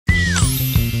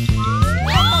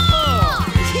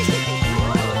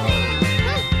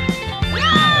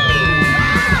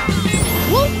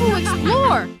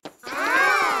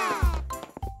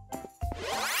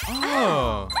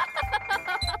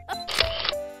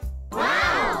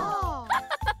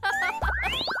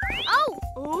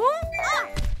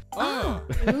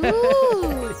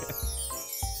Ooh.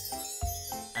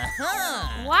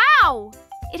 Wow!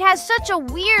 It has such a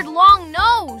weird long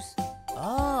nose.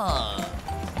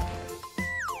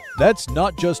 That's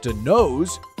not just a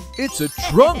nose, it's a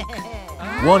trunk.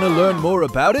 Want to learn more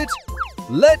about it?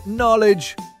 Let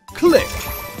knowledge click.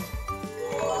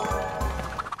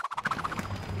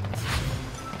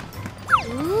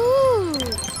 Ooh!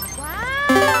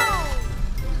 Wow!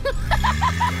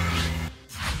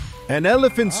 An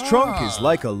elephant's trunk is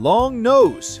like a long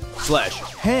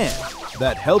nose/hand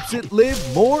that helps it live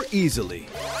more easily.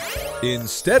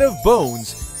 Instead of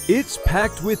bones, it's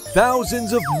packed with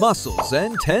thousands of muscles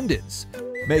and tendons,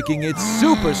 making it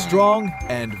super strong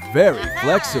and very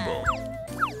flexible.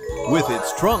 With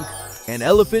its trunk, an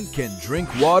elephant can drink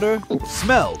water,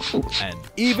 smell, and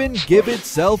even give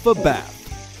itself a bath.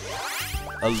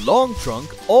 A long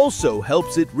trunk also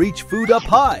helps it reach food up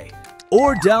high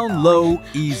or down low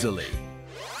easily.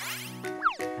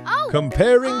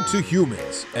 Comparing to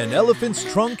humans, an elephant's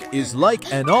trunk is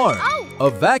like an arm, a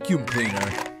vacuum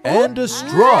cleaner, and a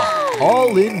straw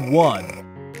all in one.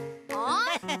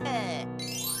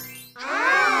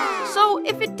 So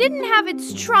if it didn't have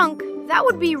its trunk, that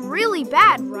would be really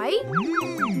bad, right?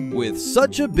 With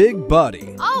such a big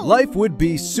body, life would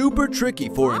be super tricky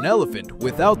for an elephant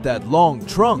without that long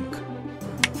trunk.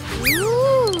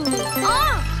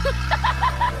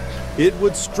 It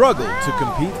would struggle to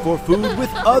compete for food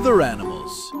with other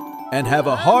animals and have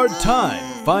a hard time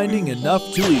finding enough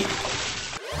to eat.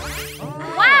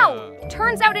 Wow!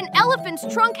 Turns out an elephant's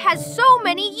trunk has so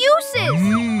many uses!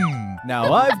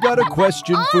 Now I've got a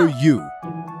question for you.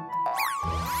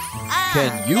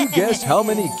 Can you guess how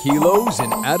many kilos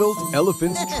an adult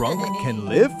elephant's trunk can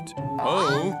lift?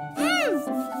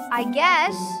 I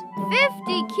guess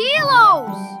 50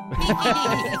 kilos!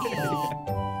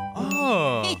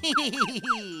 Yeah!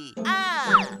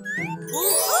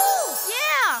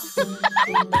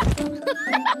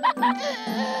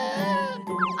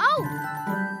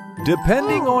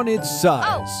 Depending on its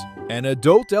size, an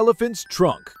adult elephant's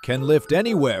trunk can lift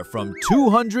anywhere from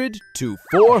 200 to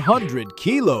 400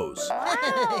 kilos.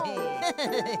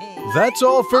 That's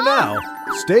all for now.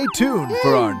 Stay tuned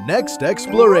for our next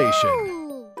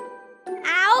exploration.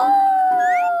 Wow!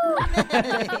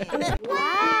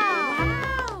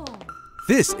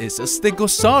 This is a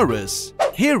Stegosaurus.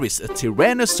 Here is a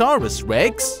Tyrannosaurus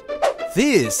Rex.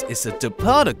 This is a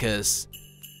Diplodocus.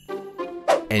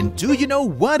 And do you know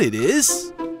what it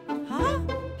is?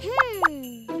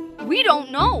 We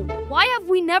don't know. Why have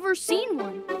we never seen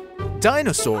one?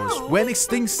 Dinosaurs went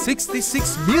extinct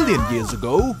 66 million years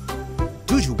ago.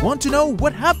 Do you want to know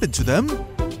what happened to them?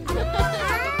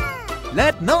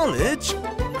 Let knowledge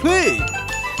click.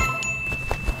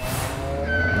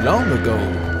 Long ago,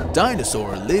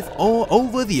 dinosaurs lived all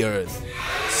over the earth.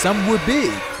 Some were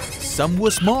big, some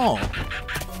were small.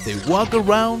 They walked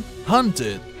around,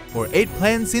 hunted, or ate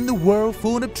plants in the world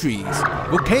full of trees,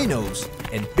 volcanoes,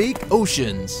 and big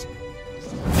oceans.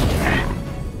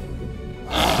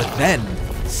 But then,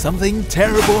 something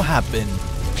terrible happened.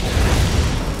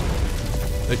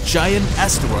 A giant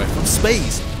asteroid from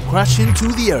space crashed into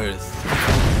the Earth.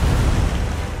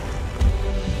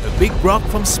 A big rock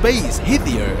from space hit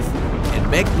the Earth and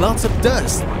made lots of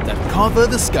dust that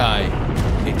covered the sky.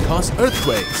 It caused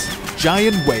earthquakes,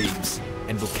 giant waves,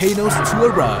 and volcanoes to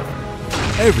erupt.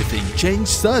 Everything changed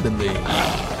suddenly.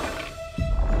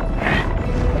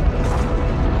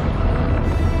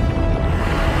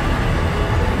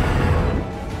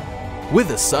 With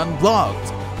the sun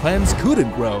blocked, plants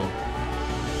couldn't grow.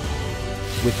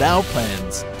 Without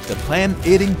plants, the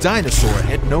plant-eating dinosaur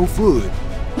had no food.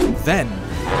 Then,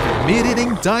 the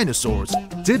meat-eating dinosaurs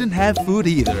didn't have food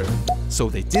either, so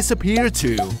they disappeared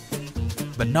too.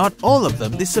 But not all of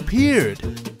them disappeared.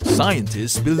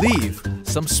 Scientists believe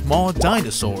some small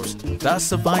dinosaurs that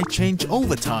survive change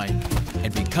over time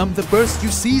and become the birds you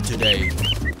see today.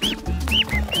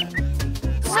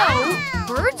 So,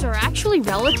 birds are actually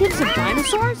relatives of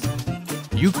dinosaurs?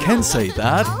 You can say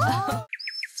that.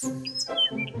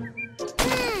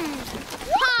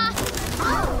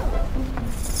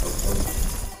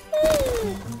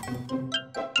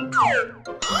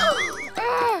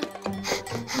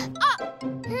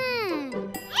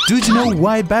 Do you know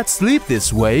why bats sleep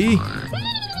this way?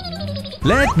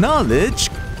 Let knowledge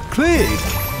click.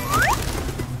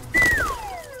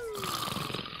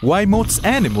 Why most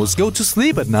animals go to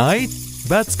sleep at night?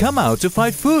 Bats come out to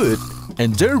find food,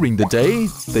 and during the day,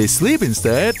 they sleep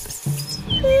instead.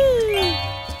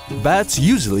 Bats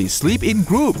usually sleep in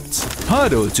groups,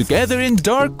 huddled together in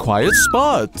dark, quiet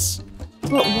spots.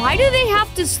 But why do they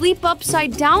have to sleep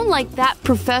upside down like that,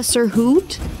 Professor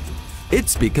Hoot?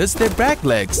 It's because their back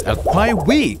legs are quite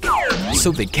weak,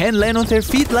 so they can't land on their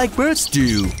feet like birds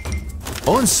do.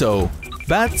 Also,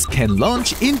 bats can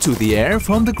launch into the air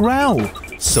from the ground,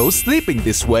 so sleeping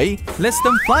this way lets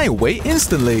them fly away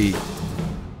instantly.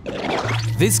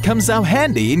 This comes out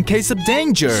handy in case of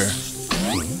danger.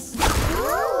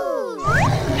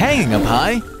 Hanging up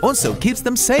high also keeps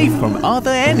them safe from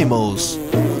other animals.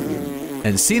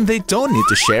 And since they don't need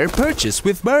to share purchase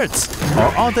with birds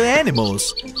or other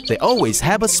animals, they always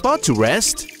have a spot to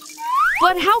rest.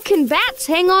 But how can bats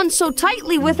hang on so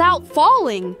tightly without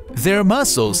falling? Their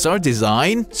muscles are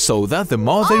designed so that the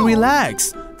more they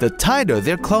relax, the tighter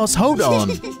their claws hold on.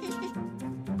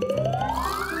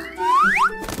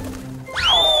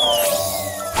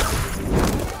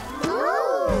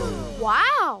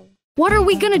 Wow! What are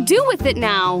we gonna do with it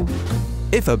now?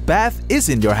 If a bat is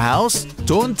in your house,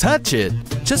 don't touch it.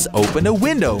 Just open a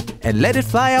window and let it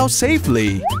fly out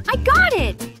safely. I got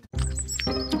it!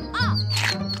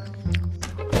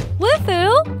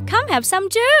 Wolfoo, come have some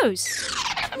juice.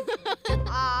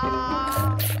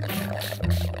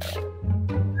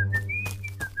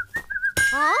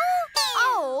 Huh?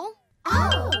 Oh!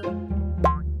 Oh!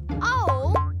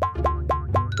 Oh!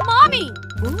 Mommy!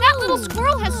 That little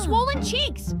squirrel has swollen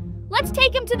cheeks! Let's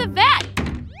take him to the vet!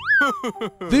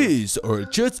 These are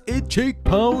just cheek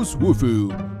pounds,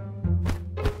 Wolfoo.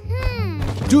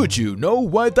 Did you know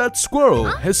why that squirrel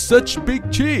has such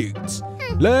big cheeks?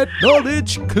 Let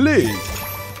knowledge click.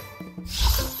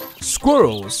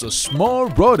 Squirrels are small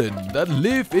rodents that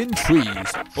live in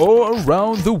trees all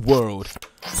around the world,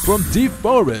 from deep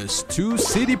forests to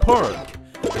city park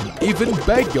and even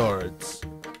backyards.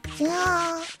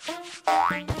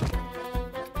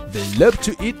 They love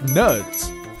to eat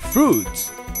nuts,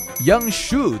 fruits, young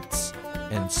shoots,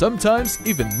 and sometimes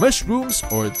even mushrooms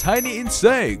or tiny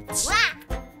insects.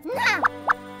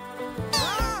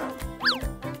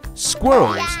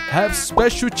 Squirrels have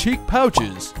special cheek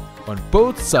pouches on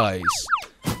both sides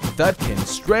that can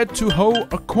stretch to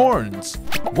hold acorns,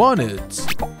 walnuts,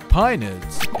 pine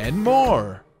nuts, and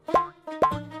more.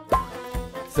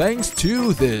 Thanks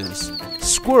to this,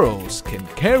 squirrels can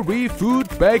carry food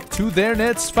back to their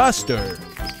nests faster,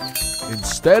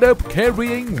 instead of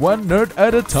carrying one nut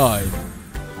at a time.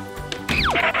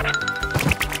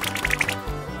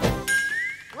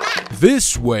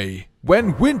 This way,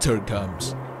 when winter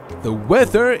comes, the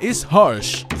weather is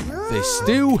harsh. They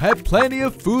still have plenty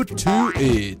of food to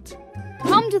eat.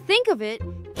 Come to think of it,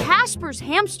 Casper's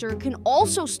hamster can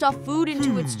also stuff food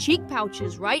into its cheek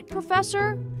pouches, right,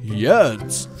 Professor?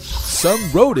 Yes, some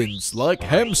rodents like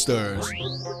hamsters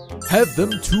have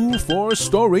them too for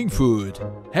storing food.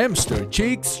 Hamster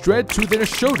cheeks stretch to their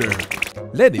shoulder,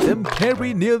 letting them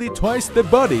carry nearly twice the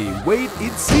body weight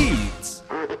it seeds.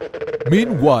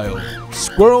 Meanwhile,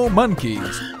 squirrel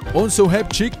monkeys also have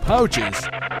cheek pouches,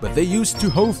 but they used to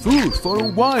hold food for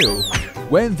a while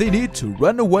when they need to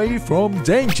run away from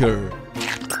danger.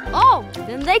 Oh,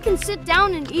 then they can sit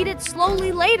down and eat it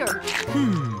slowly later.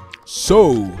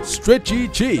 So, stretchy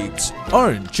cheeks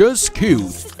aren't just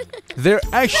cute. They're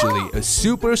actually a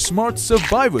super smart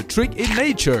survival trick in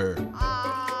nature.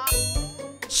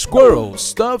 Squirrels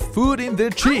stuff food in their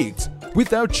cheeks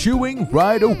without chewing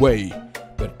right away.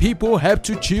 But people have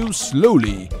to chew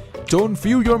slowly. Don't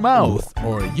fill your mouth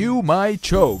or you might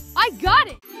choke. I got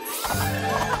it!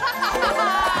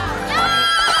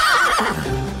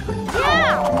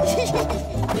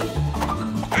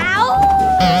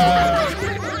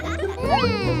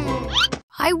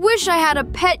 I wish I had a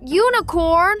pet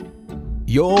unicorn.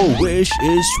 Your wish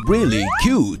is really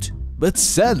cute, but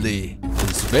sadly,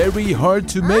 it's very hard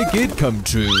to make it come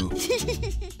true.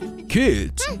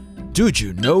 Kids, did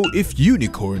you know if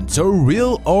unicorns are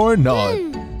real or not?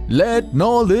 Let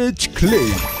knowledge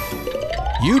click.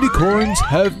 Unicorns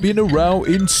have been around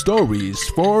in stories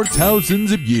for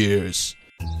thousands of years.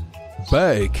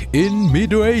 Back in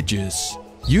Middle Ages,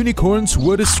 unicorns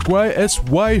were described as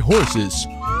white horses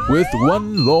with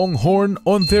one long horn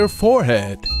on their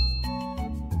forehead.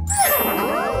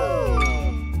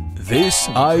 This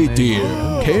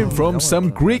idea came from some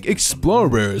Greek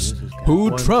explorers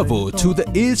who traveled to the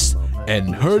east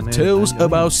and heard tales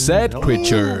about sad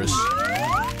creatures.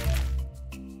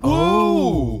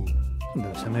 Oh!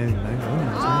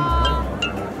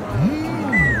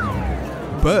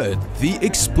 But the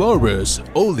explorers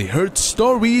only heard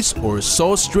stories or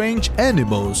saw strange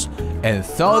animals and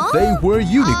thought they were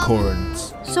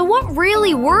unicorns. So what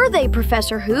really were they,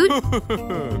 Professor Hoot?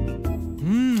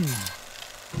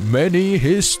 Many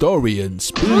historians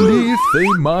believe they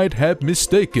might have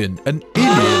mistaken an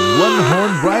Indian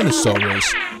one-horned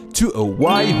rhinoceros to a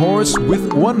white horse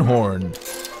with one horn.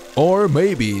 Or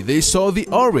maybe they saw the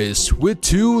oris with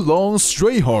 2 long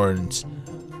straight horns.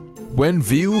 When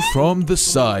viewed from the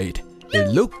side, it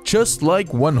looked just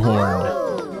like one horn.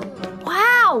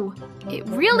 Wow! It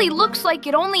really looks like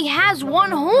it only has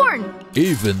one horn.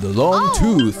 Even the long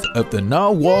tooth of the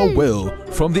narwhal whale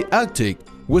from the Arctic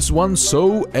was once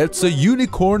sold as a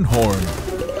unicorn horn.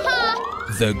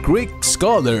 The Greek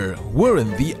scholar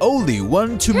weren't the only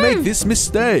one to make this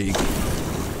mistake.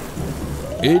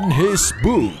 In his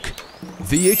book,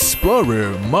 the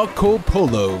explorer Marco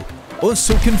Polo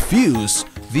also confused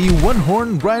the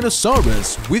one-horned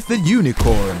rhinoceros with the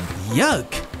unicorn. Yuck!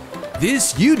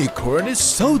 This unicorn is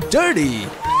so dirty!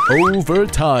 Over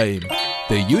time,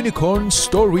 the unicorn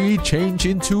story changed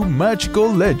into magical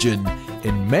legend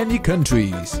in many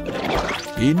countries.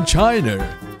 In China,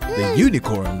 the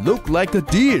unicorn looked like a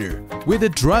deer with a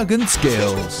dragon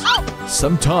scales,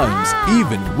 sometimes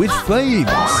even with flames.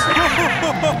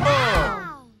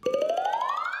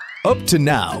 Up to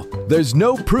now, there's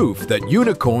no proof that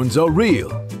unicorns are real.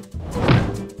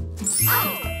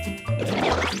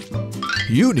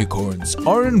 Unicorns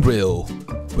aren't real,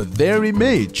 but their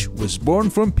image was born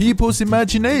from people's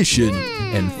imagination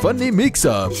and funny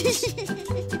mix-ups.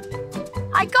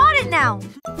 I got it now.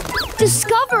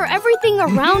 Discover everything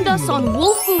around us on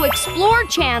Wolfoo Explore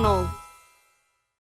channel.